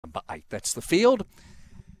Number 8, that's the field.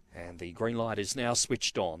 And the green light is now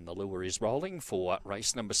switched on. The lure is rolling for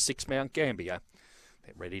race number 6, Mt-Gambier.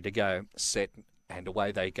 They're ready to go, set, and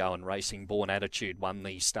away they go. And Racing Born Attitude won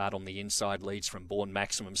the start on the inside, leads from Born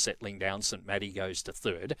Maximum, settling down. St Maddie goes to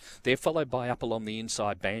third. They're followed by up along the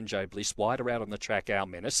inside Banjo Bliss, wider out on the track Our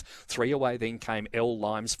Menace. 3 away then came L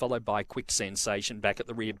Limes, followed by Quick Sensation. Back at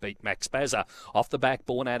the rear beat Max Bazza. Off the back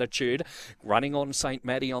Born Attitude, running on St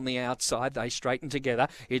Maddie on the outside. They straighten together.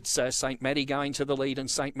 It's St Maddie going to the lead,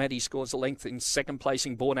 and St Maddie scores a length in second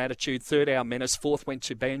placing Born Attitude. Third Our Menace. Fourth went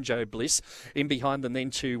to Banjo Bliss. In behind them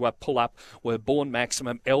then to pull up were Born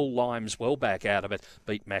Maximum. L Limes well back out of it,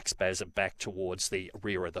 beat Max Bazza back towards the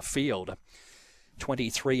rear of the field.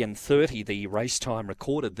 23 and 30 the race time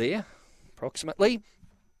recorded there approximately,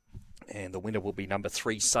 and the winner will be number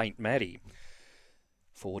 3 St Maddie.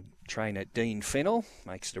 Ford trainer Dean Fennell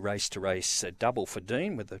makes the race to race double for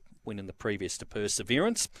Dean, with the win in the previous to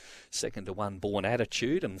Perseverance. Second to 1 Born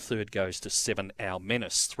Attitude, and third goes to 7 Our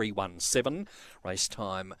Menace. 3:17, race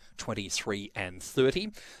time 23 and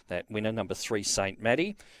 30. That winner, number 3 St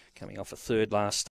Maddie, coming off a third last